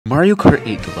Mario Kart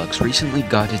 8 Deluxe recently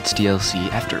got its DLC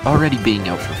after already being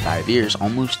out for 5 years,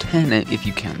 almost 10 if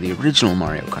you count the original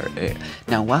Mario Kart 8.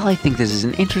 Now, while I think this is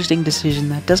an interesting decision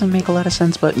that doesn't make a lot of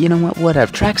sense, but you know what,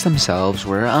 whatever. Tracks themselves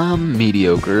were,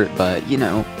 mediocre, but you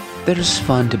know, there's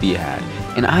fun to be had.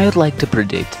 And I'd like to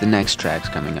predict the next tracks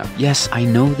coming up. Yes, I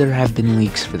know there have been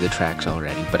leaks for the tracks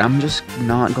already, but I'm just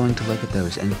not going to look at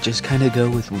those and just kind of go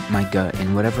with my gut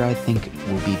and whatever I think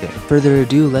will be there. Further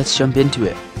ado, let's jump into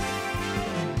it.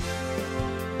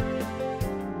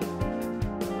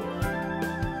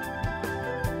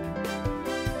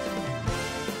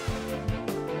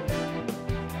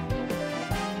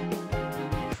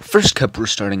 First cup we're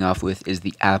starting off with is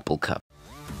the Apple Cup.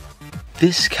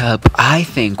 This cup, I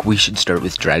think we should start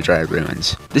with Dry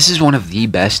Ruins. This is one of the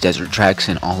best desert tracks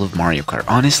in all of Mario Kart.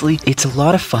 Honestly, it's a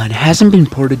lot of fun. It hasn't been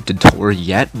ported to Tour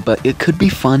yet, but it could be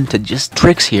fun to just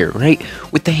tricks here, right?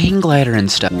 With the hang glider and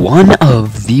stuff. One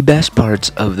of the best parts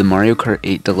of the Mario Kart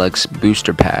 8 Deluxe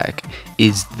booster pack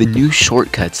is the new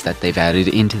shortcuts that they've added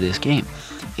into this game.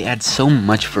 They add so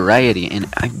much variety, and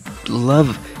I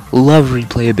love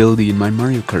replayability in my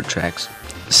Mario Kart tracks.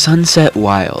 Sunset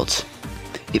Wilds.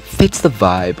 It fits the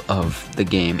vibe of the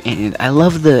game, and I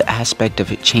love the aspect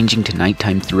of it changing to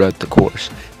nighttime throughout the course.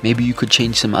 Maybe you could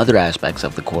change some other aspects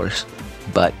of the course,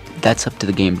 but that's up to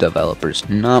the game developers,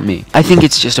 not me. I think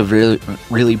it's just a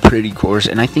really pretty course,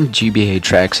 and I think GBA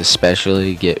tracks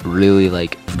especially get really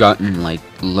gotten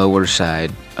lower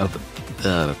side of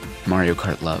the Mario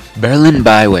Kart love. Berlin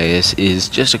Byways is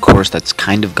just a course that's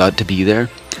kind of got to be there.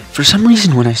 For some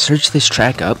reason, when I searched this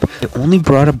track up, it only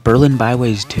brought up Berlin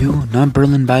Byways 2, not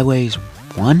Berlin Byways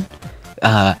 1.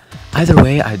 Either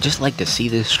way, I'd just like to see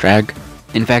this track.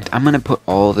 In fact, I'm going to put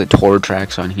all the tour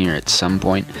tracks on here at some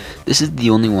point. This is the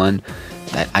only one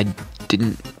that I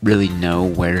didn't really know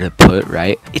where to put,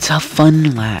 right? It's a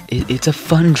fun it's a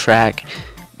fun track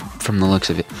from the looks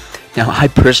of it. Now, I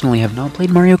personally have not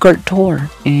played Mario Kart Tour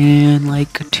in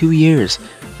 2 years,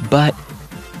 but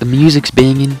the music's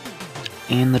banging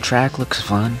and the track looks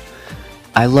fun.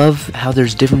 I love how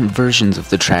there's different versions of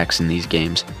the tracks in these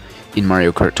games in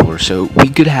Mario Kart Tour, so we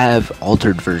could have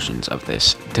altered versions of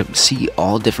this to see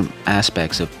all different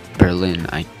aspects of Berlin,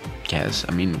 I guess.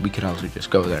 I mean, we could also just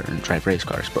go there and drive race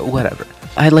cars, but whatever.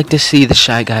 I'd like to see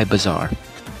the Guy Bazaar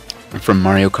from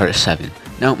Mario Kart 7.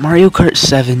 Now, Mario Kart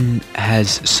 7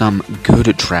 has some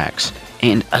good tracks,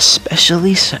 and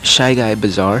especially Guy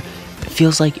Bazaar. It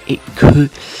feels like it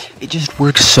just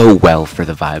works so well for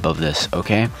the vibe of this,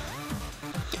 okay?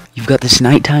 You've got this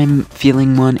nighttime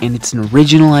feeling one, and it's an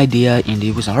original idea, and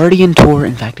it was already in Tour.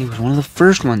 In fact, it was one of the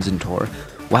first ones in Tour.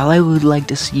 While I would like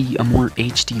to see a more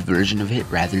HD version of it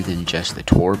rather than just the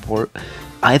Tour port,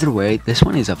 either way, this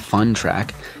one is a fun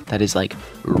track that is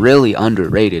really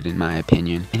underrated in my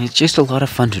opinion, and it's just a lot of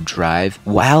fun to drive.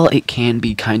 While it can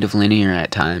be kind of linear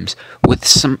at times,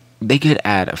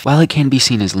 while it can be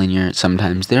seen as linear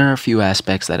sometimes, there are a few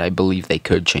aspects that I believe they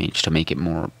could change to make it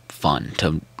more fun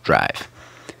to drive.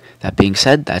 That being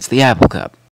said, that's the Apple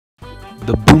Cup.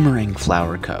 The Boomerang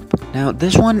Flower Cup. Now,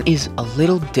 this one is a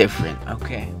little different,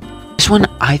 okay? This one,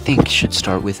 I think, should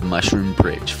start with Mushroom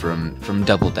Bridge from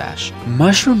Double Dash.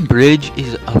 Mushroom Bridge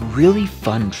is a really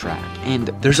fun track, and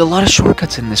there's a lot of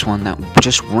shortcuts in this one that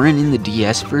just weren't in the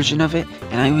DS version of it,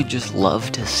 and I would just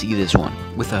love to see this one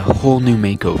with a whole new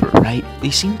makeover, right? They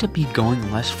seem to be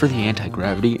going less for the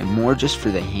anti-gravity and more just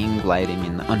for the hang gliding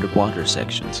in the underwater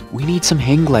sections. We need some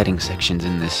hang gliding sections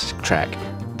in this track.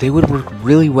 They would work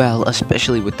really well,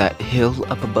 especially with that hill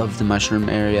up above the mushroom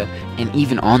area, and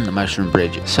even on the mushroom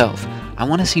bridge itself. I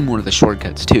want to see more of the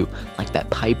shortcuts too, like that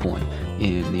pipe one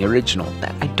in the original,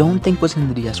 that I don't think was in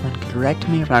the DS one, correct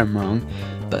me if I'm wrong,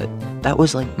 but that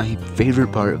was my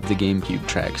favorite part of the GameCube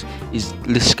tracks, is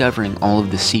discovering all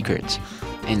of the secrets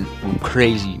and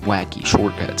crazy, wacky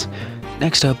shortcuts.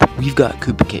 Next up, we've got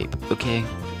Koopa Cape, okay?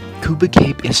 Koopa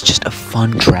Cape is just a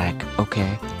fun track,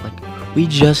 okay? We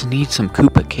just need some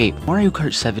Koopa Cape. Mario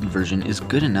Kart 7 version is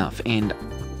good enough, and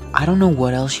I don't know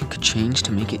what else you could change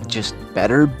to make it just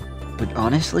better, but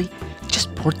honestly,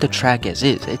 just port the track as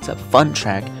is. It's a fun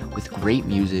track with great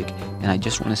music, and I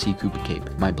just want to see Koopa Cape,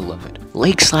 my beloved.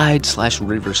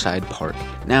 Lakeside/Riverside Park.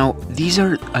 Now, these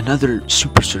are another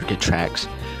Super Circuit tracks,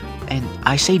 and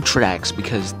I say tracks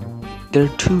because they're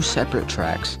two separate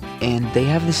tracks, and they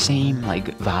have the same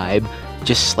vibe,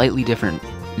 just slightly different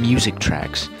music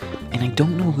tracks. And I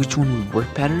don't know which one would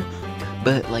work better,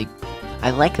 but I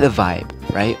like the vibe,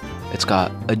 right? It's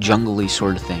got a jungly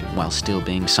sort of thing while still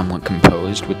being somewhat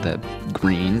composed with the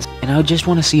greens. And I would just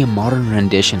want to see a modern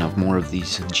rendition of more of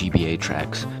these GBA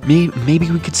tracks.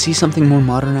 Maybe we could see something more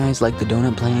modernized like the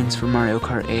Donut Plains for Mario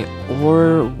Kart 8,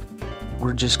 or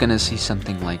we're just gonna see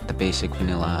something like the basic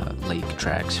vanilla lake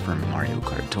tracks from Mario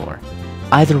Kart Tour.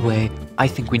 Either way, I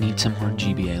think we need some more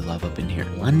GBA love up in here.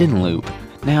 London Loop.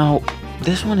 Now,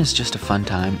 this one is just a fun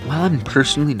time. While I'm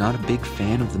personally not a big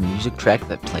fan of the music track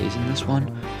that plays in this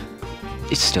one,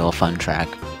 it's still a fun track.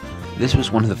 This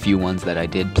was one of the few ones that I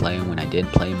did play when I did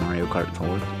play Mario Kart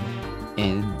Tour,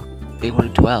 and they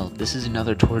worked well. This is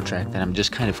another tour track that I'm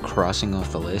just kind of crossing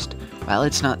off the list. While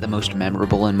it's not the most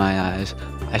memorable in my eyes,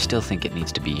 I still think it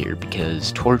needs to be here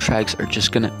because tour tracks are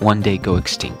just gonna one day go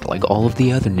extinct like all of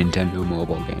the other Nintendo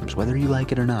mobile games, whether you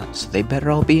like it or not, so they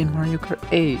better all be in Mario Kart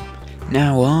 8.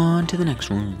 Now on to the next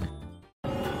one.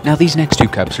 Now these next two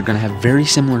cups are going to have very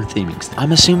similar themings.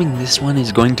 I'm assuming this one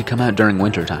is going to come out during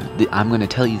winter time. I'm going to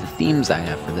tell you the themes I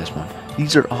have for this one.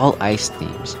 These are all ice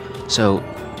themes. So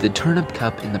the Turnip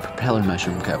Cup and the Propeller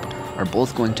Mushroom Cup are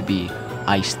both going to be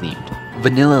ice themed.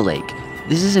 Vanilla Lake.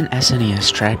 This is an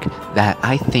SNES track that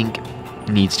I think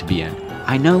needs to be in.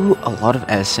 I know a lot of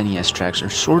SNES tracks are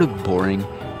sort of boring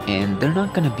and they're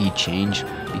not going to be changed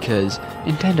because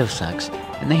Nintendo sucks.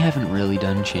 And they haven't really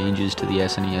done changes to the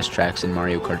SNES tracks in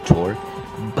Mario Kart Tour,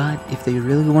 but if they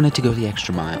really wanted to go the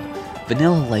extra mile,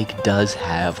 Vanilla Lake does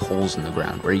have holes in the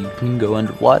ground where you can go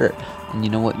underwater, and you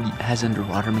know what has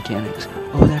underwater mechanics?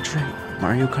 Oh, that's right,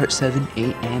 Mario Kart 7,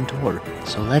 8, and Tour.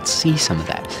 So let's see some of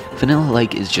that. Vanilla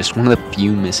Lake is just one of the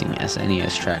few missing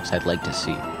SNES tracks I'd like to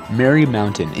see. Merry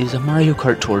Mountain is a Mario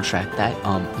Kart Tour track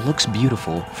that looks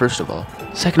beautiful, first of all.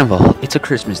 Second of all, it's a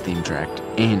Christmas themed track,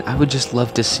 and I would just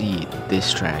love to see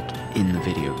this track in the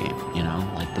video game, you know,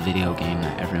 like the video game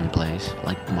that everyone plays,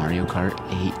 like Mario Kart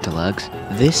 8 Deluxe.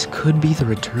 This could be the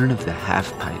return of the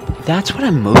half pipe. That's what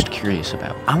I'm most curious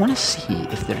about. I want to see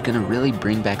if they're gonna really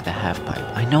bring back the half pipe.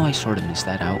 I know I sort of missed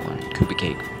that out on Koopa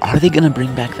Cape. Are they gonna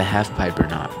bring back the half pipe or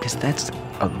not? Because that's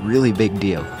a really big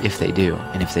deal if they do,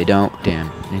 and if they don't, damn,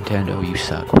 Nintendo, you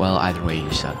suck. Well, either way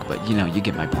you suck, but you know, you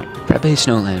get my point. Frappe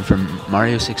Snowland from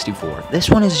Mario 64. This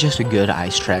one is just a good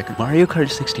ice track. Mario Kart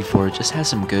 64 just has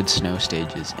some good snow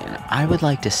stages, and I would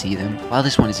like to see them. While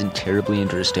this one isn't terribly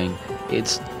interesting,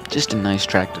 it's just a nice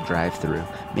track to drive through.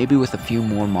 Maybe with a few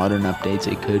more modern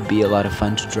updates, it could be a lot of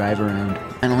fun to drive around.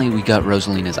 Finally, we got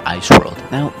Rosalina's Ice World.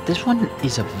 Now, this one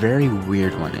is a very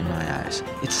weird one in my eyes.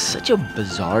 It's such a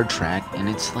bizarre track, and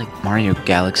it's like Mario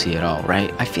Galaxy at all,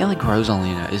 right? I feel like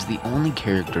Rosalina is the only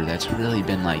character that's really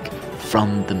been like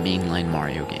from the mainline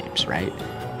Mario games, right?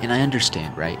 And I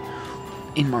understand, right?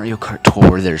 In Mario Kart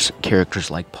Tour, there's characters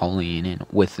like Pauline and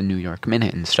with the New York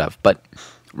Minute and stuff, but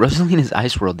Rosalina's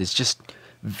Ice World is just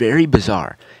very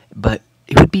bizarre, but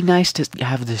it would be nice to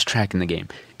have this track in the game.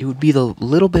 It would be the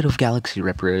little bit of Galaxy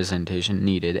representation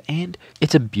needed, and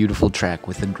it's a beautiful track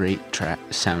with a great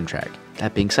soundtrack.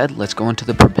 That being said, let's go on to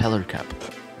the Propeller Cup.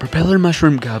 Propeller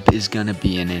Mushroom Cup is gonna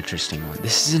be an interesting one.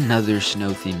 This is another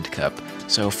snow-themed cup.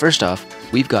 So first off,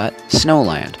 we've got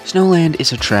Snowland. Snowland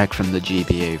is a track from the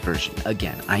GBA version.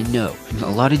 Again, I know,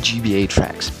 a lot of GBA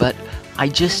tracks, but I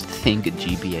just think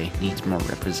GBA needs more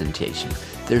representation.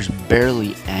 There's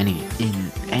barely any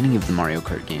in any of the Mario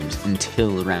Kart games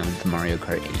until around the Mario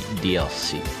Kart 8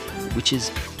 DLC, which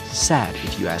is sad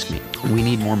if you ask me. We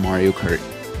need more Mario Kart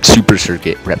Super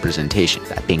Circuit representation.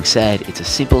 That being said, it's a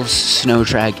simple snow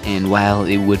track, and while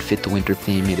it would fit the winter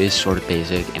theme, it is sort of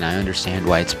basic, and I understand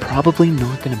why it's probably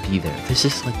not going to be there. This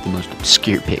is like the most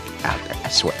obscure pick out there, I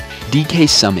swear. DK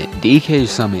Summit. DK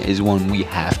Summit is one we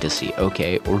have to see,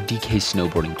 okay? Or DK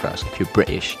Snowboarding Cross if you're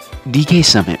British. DK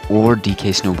Summit or DK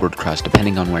Snowboard Cross,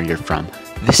 depending on where you're from.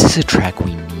 This is a track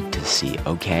we need to see,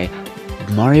 okay?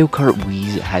 Mario Kart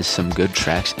Wii has some good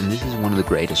tracks, and this is one of the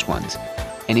greatest ones.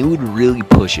 And it would really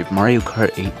push if Mario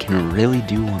Kart 8 can really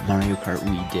do what Mario Kart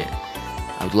Wii did.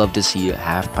 I would love to see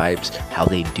half pipes, how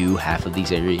they do half of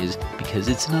these areas, because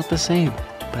it's not the same.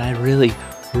 But I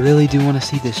really do want to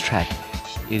see this track.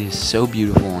 It is so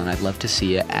beautiful, and I'd love to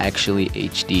see it actually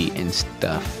HD and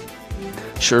stuff.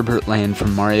 Sherbet Land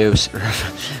from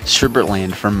Sherbet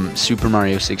Land from Super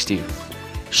Mario 60.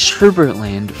 Sherbet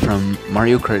Land from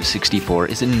Mario Kart 64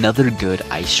 is another good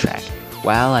ice track.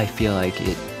 While I feel like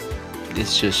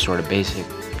it's just sort of basic,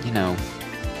 you know,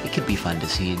 it could be fun to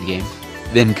see in the game.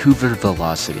 Vancouver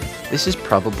Velocity. This is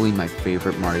probably my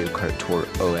favorite Mario Kart Tour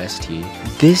OST.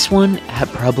 This one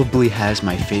probably has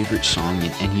my favorite song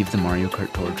in any of the Mario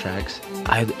Kart Tour tracks.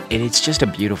 And it's just a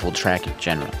beautiful track in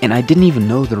general. And I didn't even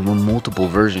know there were multiple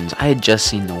versions. I had just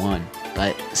seen the one.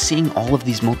 But seeing all of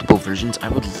these multiple versions, I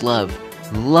would love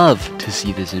to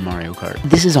see this in Mario Kart.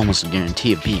 This is almost a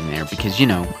guarantee of being there because, you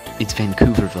know, it's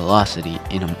Vancouver Velocity,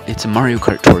 and it's a Mario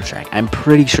Kart Tour track. I'm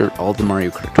pretty sure all the Mario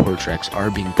Kart Tour tracks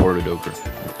are being ported over,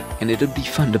 and it'd be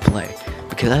fun to play,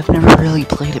 because I've never really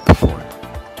played it before.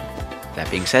 That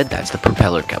being said, that's the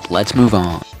Propeller Cup. Let's move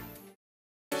on.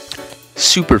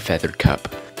 Super Feather Cup.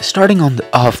 Starting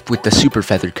off with the Super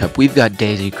Feather Cup, we've got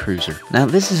Daisy Cruiser. Now,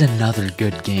 this is another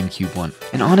good GameCube one.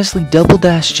 And honestly, Double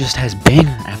Dash just has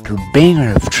banger after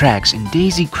banger of tracks, and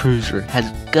Daisy Cruiser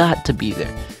has got to be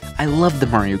there. I love the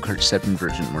Mario Kart 7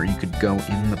 version where you could go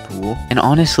in the pool. And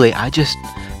honestly, I just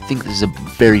think this is a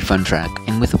very fun track.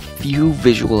 And with a few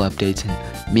visual updates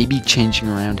and maybe changing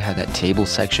around how that table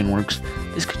section works,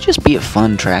 this could just be a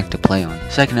fun track to play on.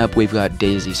 Second up, we've got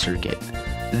Daisy Circuit.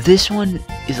 This one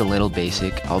is a little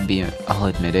basic, I'll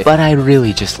admit it, but I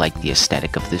really just like the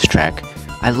aesthetic of this track.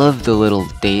 I love the little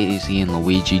Daisy and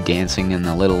Luigi dancing in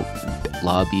the little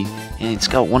lobby, and it's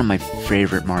got one of my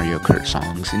favorite Mario Kart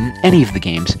songs in any of the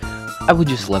games. I would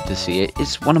just love to see it.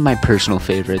 It's one of my personal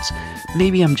favorites.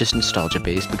 Maybe I'm just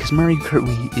nostalgia-based because Mario Kart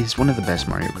Wii is one of the best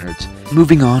Mario Karts.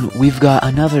 Moving on, we've got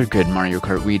another good Mario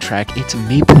Kart Wii track. It's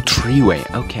Maple Treeway.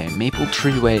 Okay, Maple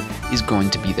Treeway is going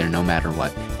to be there no matter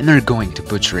what, and they're going to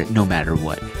butcher it no matter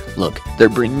what. Look, they're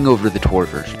bringing over the tour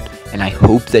version, and I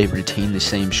hope they retain the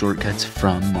same shortcuts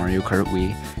from Mario Kart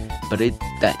Wii. But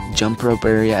that jump rope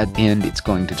area at the end, it's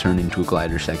going to turn into a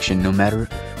glider section no matter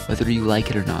whether you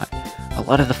like it or not. A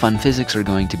lot of the fun physics are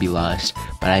going to be lost,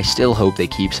 but I still hope they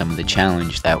keep some of the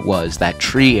challenge that was that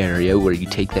tree area where you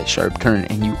take that sharp turn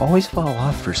and you always fall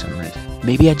off for some reason.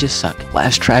 Maybe I just suck.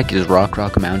 Last track is Rock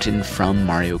Mountain from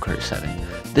Mario Kart 7.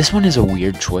 This one is a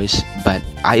weird choice, but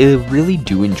I really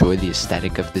do enjoy the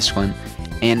aesthetic of this one,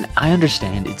 and I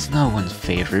understand it's no one's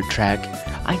favorite track.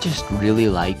 I just really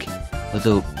like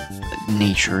the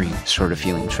nature-y sort of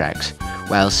feeling tracks,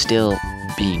 while still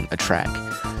being a track.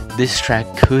 This track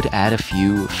could add a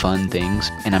few fun things,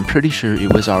 and I'm pretty sure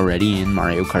it was already in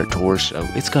Mario Kart Tour, so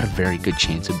it's got a very good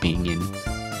chance of being in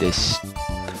this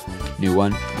new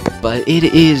one. But it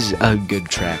is a good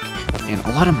track, and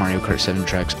a lot of Mario Kart 7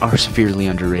 tracks are severely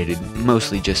underrated,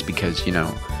 mostly just because, you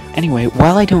know. Anyway,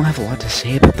 while I don't have a lot to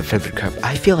say about the Feather Cup,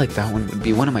 I feel like that one would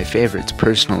be one of my favorites,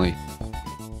 personally.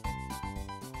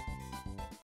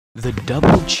 The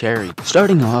Double Cherry,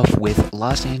 starting off with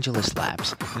Los Angeles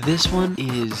Laps. This one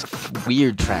is a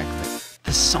weird track, but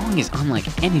the song is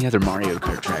unlike any other Mario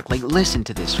Kart track. Like, listen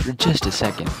to this for just a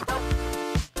second.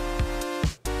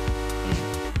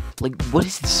 Like, what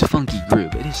is this funky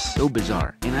groove? It is so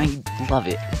bizarre, and I love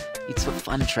it. It's a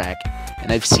fun track,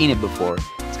 and I've seen it before.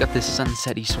 It's got this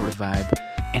sunset-y sort of vibe,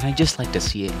 and I just like to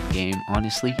see it in game,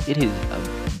 honestly. It is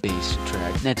a bass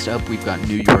track. Next up, we've got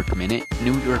New York Minute.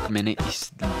 New York Minute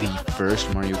is the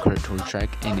first Mario Kart Tour track,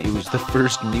 and it was the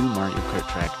first new Mario Kart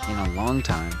track in a long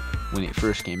time when it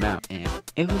first came out, and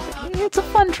it's a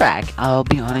fun track. I'll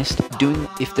be honest,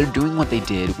 if they're doing what they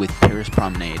did with Paris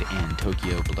Promenade and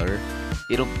Tokyo Blur,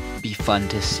 it'll be fun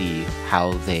to see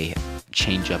how they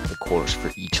change up the course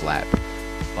for each lap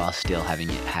while still having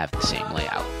it have the same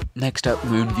layout. Next up,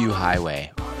 Moonview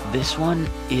Highway. This one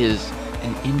is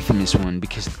an infamous one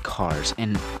because of the cars,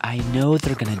 and I know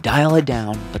they're gonna dial it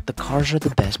down, but the cars are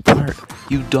the best part.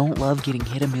 You don't love getting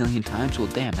hit a million times? Well,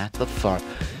 damn,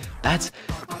 that's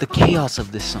the chaos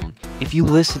of this song. If you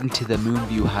listen to the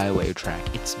Moonview Highway track,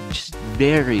 it's just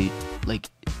very, like,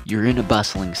 you're in a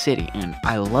bustling city, and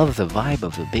I love the vibe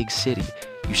of a big city.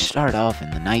 You start off in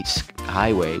the night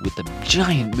highway with the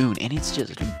giant moon, and it's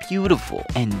just beautiful.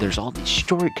 And there's all these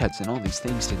shortcuts and all these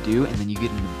things to do, and then you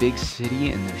get in the big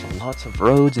city, and there's lots of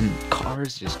roads and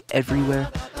cars just everywhere,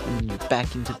 and then you're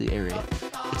back into the area.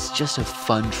 It's just a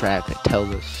fun track that tells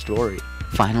a story.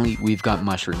 Finally, we've got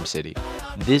Mushroom City.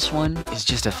 This one is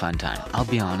just a fun time. I'll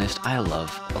be honest, I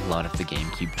love a lot of the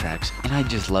GameCube tracks, and I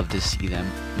just love to see them.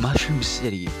 Mushroom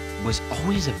City was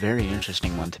always a very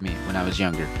interesting one to me when I was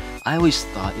younger. I always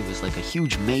thought it was like a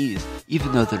huge maze,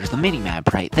 even though there's the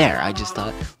mini-map right there. I just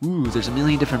thought, ooh, there's a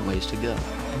million different ways to go.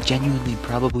 Genuinely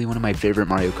probably one of my favorite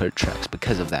Mario Kart tracks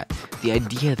because of that. The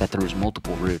idea that there was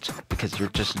multiple routes because you're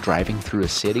just driving through a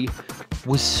city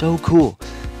was so cool.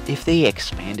 If they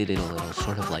expanded it a little,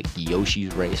 sort of like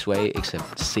Yoshi's Raceway,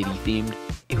 except city-themed,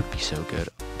 it would be so good.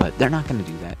 But they're not going to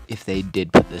do that if they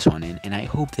did put this one in, and I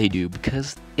hope they do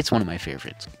because it's one of my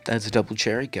favorites. That's Double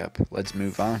Cherry Cup. Let's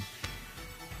move on.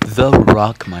 The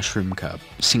Rock Mushroom Cup,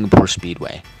 Singapore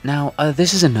Speedway. Now,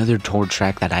 this is another tour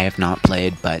track that I have not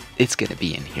played, but it's going to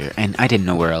be in here, and I didn't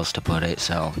know where else to put it,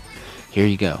 so here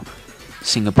you go.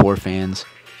 Singapore fans,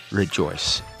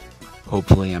 rejoice.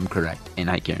 Hopefully I'm correct, and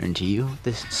I guarantee you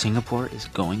this Singapore is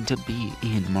going to be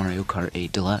in Mario Kart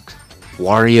 8 Deluxe.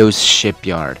 Wario's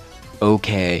Shipyard.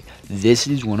 Okay, this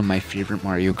is one of my favorite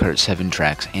Mario Kart 7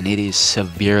 tracks, and it is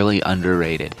severely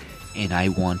underrated, and I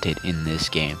want it in this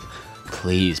game.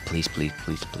 Please, please, please,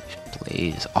 please, please,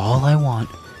 please. All I want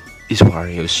is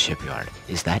Wario's Shipyard.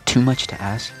 Is that too much to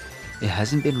ask? It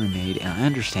hasn't been remade, and I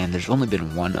understand there's only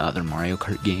been one other Mario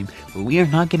Kart game, but we are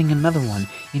not getting another one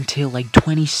until like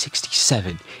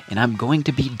 2067, and I'm going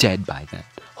to be dead by then.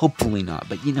 Hopefully not,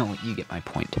 but you know what, you get my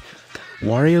point.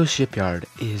 Wario's Shipyard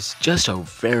is just a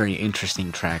very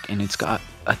interesting track, and it's got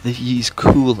these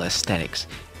cool aesthetics.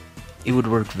 It would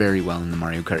work very well in the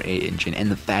Mario Kart 8 engine,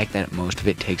 and the fact that most of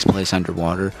it takes place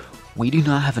underwater, we do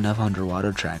not have enough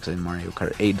underwater tracks in Mario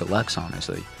Kart 8 Deluxe,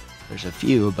 honestly. There's a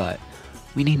few, but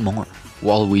we need more.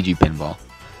 Waluigi Pinball.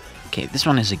 Okay, this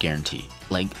one is a guarantee.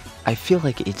 Like, I feel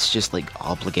like it's just, like,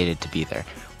 obligated to be there.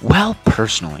 Well,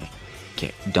 personally,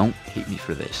 okay, don't hate me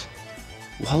for this.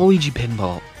 Waluigi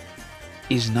Pinball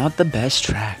is not the best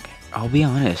track, I'll be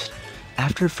honest.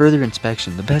 After further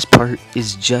inspection, the best part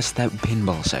is just that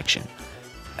pinball section.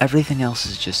 Everything else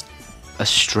is just a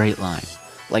straight line.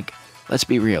 Like, let's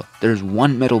be real, there's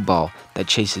one middle ball that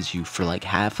chases you for like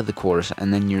half of the course,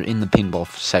 and then you're in the pinball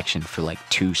section for like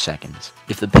 2 seconds.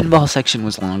 If the pinball section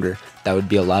was longer, that would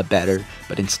be a lot better,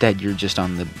 but instead you're just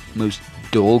on the most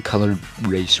dull colored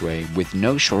raceway with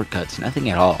no shortcuts, nothing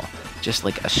at all. Just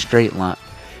like a straight line,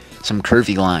 some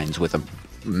curvy lines with a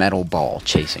metal ball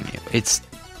chasing you. It's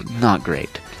not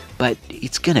great, but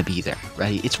it's gonna be there,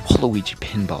 right? It's Waluigi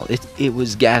Pinball. It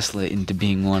was gaslit into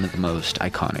being one of the most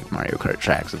iconic Mario Kart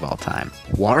tracks of all time.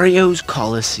 Wario's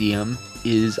Coliseum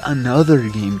is another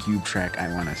GameCube track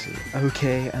I want to see.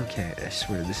 Okay, I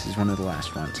swear this is one of the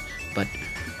last ones, but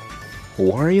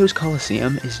Wario's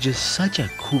Coliseum is just such a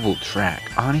cool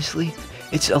track. Honestly,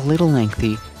 it's a little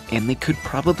lengthy, and they could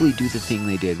probably do the thing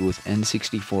they did with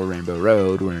N64 Rainbow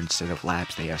Road, where instead of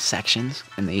laps they have sections,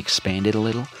 and they expand it a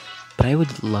little. But I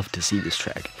would love to see this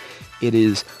track. It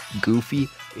is goofy,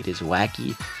 it is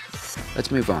wacky.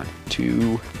 Let's move on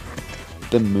to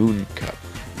the Moon Cup.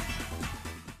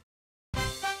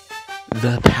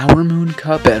 The Power Moon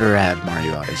Cup better add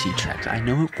Mario Odyssey tracks. I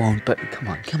know it won't, but come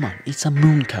on. It's a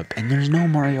Moon Cup, and there's no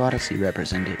Mario Odyssey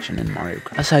representation in Mario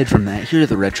Kart. Aside from that, here are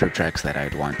the retro tracks that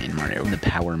I'd want in Mario. The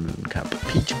Power Moon Cup.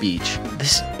 Peach Beach.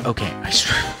 I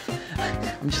swear.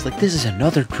 I'm just like, this is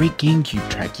another great GameCube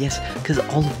track. Yes, because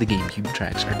all of the GameCube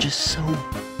tracks are just so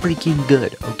freaking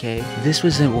good, okay? This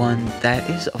was the one that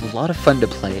is a lot of fun to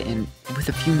play, and with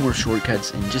a few more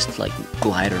shortcuts and just like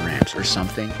glider ramps or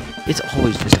something, it's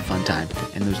always just a fun time.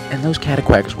 And those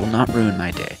cataquacks will not ruin my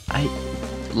day. I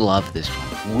love this one.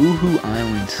 Woohoo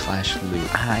Island /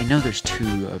 Loop. I know there's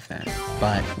two of them,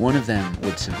 but one of them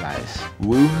would suffice.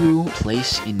 Woohoo,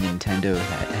 place in Nintendo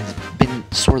that has been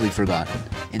sorely forgotten,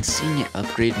 and seeing it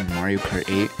upgrade in Mario Kart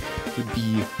 8 would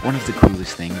be one of the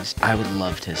coolest things. I would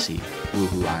love to see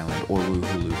Woohoo Island or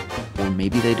Woohoo Loop, or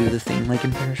maybe they do the thing like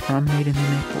in Paris Promenade and they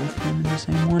make both of them in the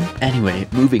same one. Anyway,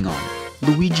 moving on.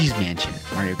 Luigi's Mansion,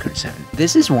 Mario Kart 7.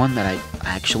 This is one that I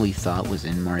actually thought was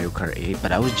in Mario Kart 8,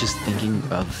 but I was just thinking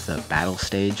of the battle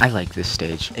stage. I like this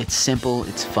stage. It's simple,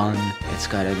 it's fun, it's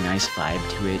got a nice vibe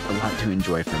to it, a lot to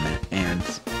enjoy from it, and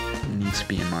it needs to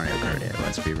be in Mario Kart 8,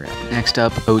 let's be real. Next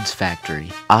up, Toad's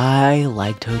Factory. I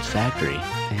like Toad's Factory,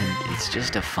 and it's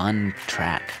just a fun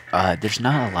track. There's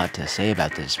not a lot to say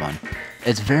about this one.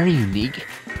 It's very unique,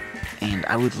 and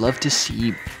I would love to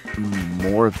see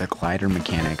more of the glider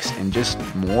mechanics and just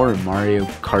more Mario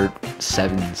Kart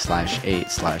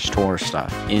 7/8/Tour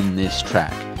stuff in this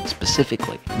track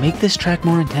specifically. Make this track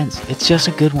more intense. It's just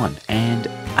a good one, and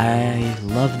I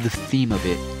love the theme of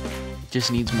it. It just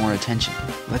needs more attention.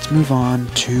 Let's move on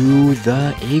to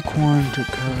the Acorn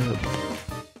Cup.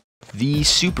 The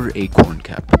Super Acorn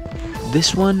Cup.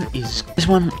 This one,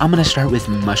 I'm gonna start with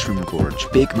Mushroom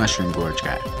Gorge. Big Mushroom Gorge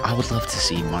guy. I would love to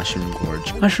see Mushroom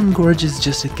Gorge. Mushroom Gorge is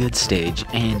just a good stage,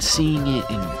 and seeing it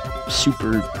in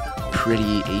super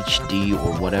pretty HD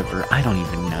or whatever, I don't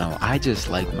even know. I just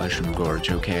like Mushroom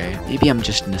Gorge, okay? Maybe I'm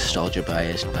just nostalgia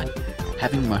biased, but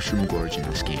having Mushroom Gorge in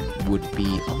this game would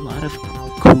be a lot of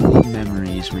cool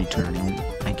memories returning,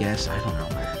 I guess. I don't know.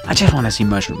 I just want to see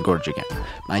Mushroom Gorge again.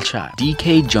 My child.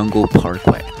 DK Jungle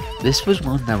Parkway. This was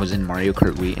one that was in Mario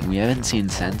Kart Wii, and we haven't seen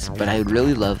since, but I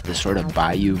really love the sort of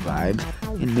Bayou vibe,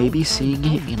 and maybe seeing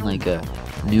it in like a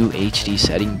new HD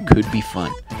setting could be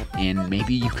fun, and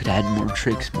maybe you could add more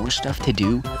tricks, more stuff to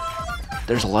do.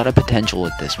 There's a lot of potential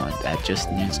with this one that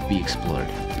just needs to be explored.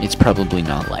 It's probably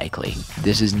not likely.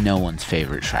 This is no one's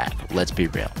favorite track, let's be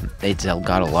real. It's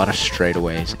got a lot of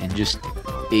straightaways, and just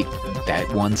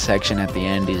that one section at the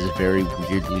end is very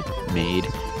weirdly made.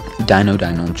 Dino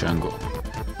Jungle.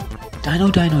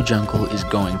 Dino Jungle is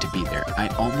going to be there. I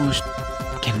almost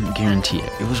can guarantee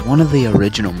it. It was one of the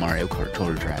original Mario Kart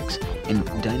Tour tracks, and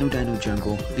Dino Dino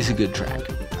Jungle is a good track.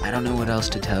 I don't know what else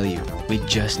to tell you. We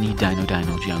just need Dino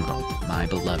Dino Jungle, my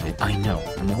beloved. I know,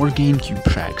 more GameCube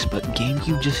tracks, but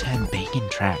GameCube just had banging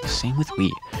tracks, same with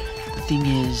Wii. The thing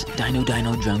is, Dino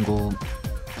Dino Jungle,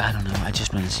 I don't know, I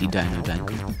just want to see Dino Dino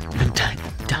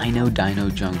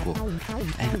Jungle,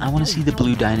 and I want to see the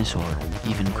blue dinosaur,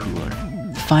 even cooler.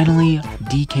 Finally,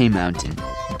 DK Mountain.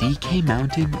 DK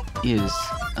Mountain is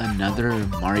another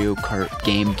Mario Kart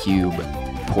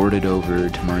GameCube ported over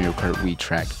to Mario Kart Wii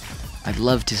track. I'd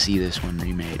love to see this one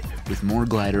remade, with more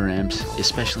glider ramps,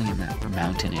 especially in that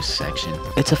mountainous section.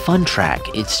 It's a fun track,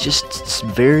 it's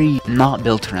very not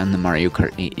built around the Mario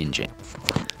Kart 8 engine.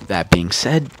 That being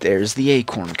said, there's the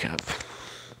Acorn Cup.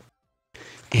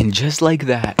 And just like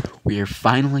that, we are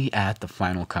finally at the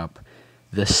final cup,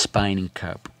 the Spiny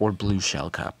Cup, or Blue Shell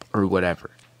Cup, or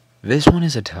whatever. This one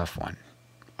is a tough one,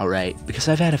 alright, because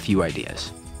I've had a few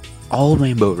ideas. All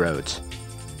Rainbow Roads.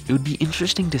 It would be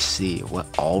interesting to see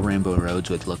what all Rainbow Roads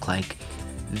would look like,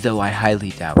 though I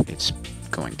highly doubt it's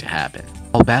going to happen.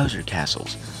 All Bowser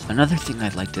Castles. Another thing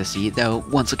I'd like to see, though,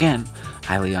 once again,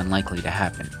 highly unlikely to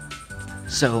happen.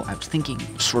 So, I was thinking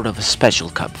sort of a special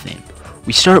cup theme.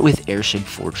 We start with Airship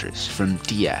Fortress from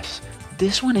DS.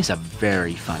 This one is a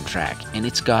very fun track, and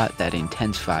it's got that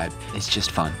intense vibe. It's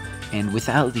just fun. And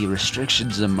without the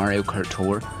restrictions of Mario Kart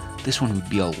Tour, this one would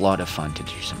be a lot of fun to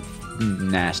do some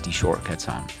nasty shortcuts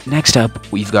on. Next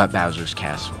up, we've got Bowser's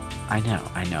Castle. I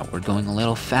know, we're going a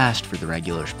little fast for the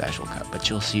regular Special Cup, but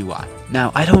you'll see why.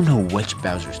 Now, I don't know which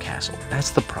Bowser's Castle.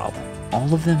 That's the problem.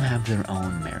 All of them have their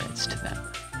own merits to them,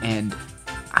 and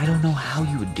I don't know how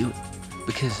you would do it,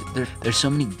 because there's so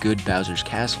many good Bowser's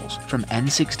Castles. From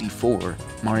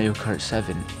N64, Mario Kart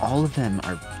 7, all of them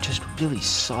are just really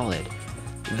solid.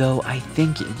 Though I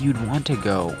think you'd want to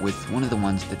go with one of the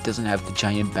ones that doesn't have the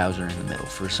giant Bowser in the middle.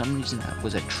 For some reason that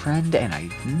was a trend, and I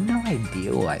have no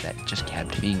idea why that just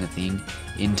kept being a thing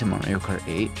into Mario Kart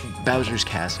 8. Bowser's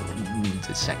Castle needs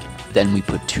a second. Then we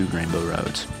put 2 Rainbow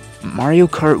Roads. Mario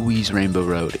Kart Wii's Rainbow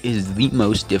Road is the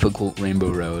most difficult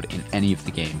Rainbow Road in any of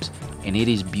the games. And it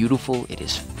is beautiful, it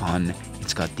is fun,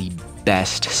 it's got the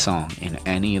best song in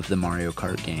any of the Mario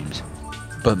Kart games.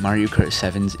 But Mario Kart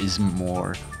 7's is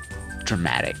more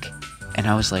dramatic. And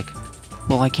I was like,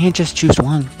 well, I can't just choose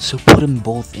one, so put them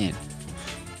both in.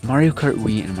 Mario Kart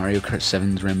Wii and Mario Kart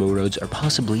 7's Rainbow Roads are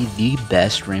possibly the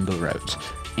best Rainbow Roads,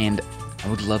 and I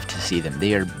would love to see them.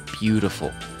 They are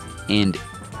beautiful, and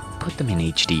put them in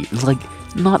HD, like,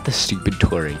 not the stupid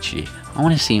Tour HD. I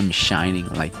want to see them shining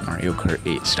like Mario Kart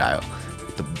 8 style,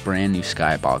 with the brand new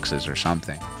skyboxes or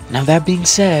something. Now that being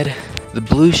said, the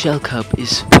Blue Shell Cup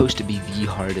is supposed to be the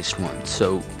hardest one,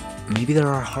 so maybe there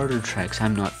are harder tracks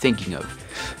I'm not thinking of.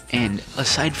 And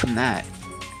aside from that,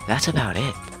 that's about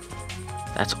it.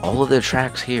 That's all of the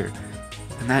tracks here.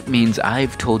 And that means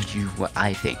I've told you what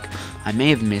I think. I may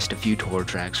have missed a few tour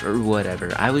tracks or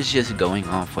whatever. I was just going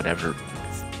off whatever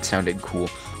sounded cool.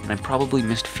 And I probably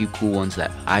missed a few cool ones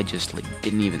that I just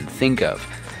didn't even think of,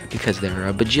 because there are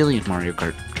a bajillion Mario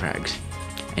Kart tracks.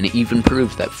 And it even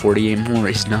proves that 48 More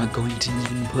is not going to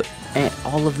even put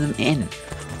all of them in,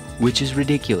 which is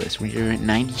ridiculous. We are at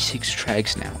 96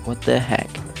 tracks now. What the heck?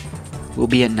 We'll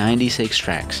be at 96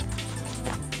 tracks.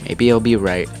 Maybe I'll be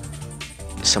right.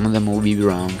 Some of them will be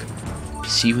wrong.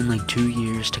 See you in like 2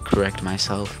 years to correct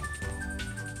myself.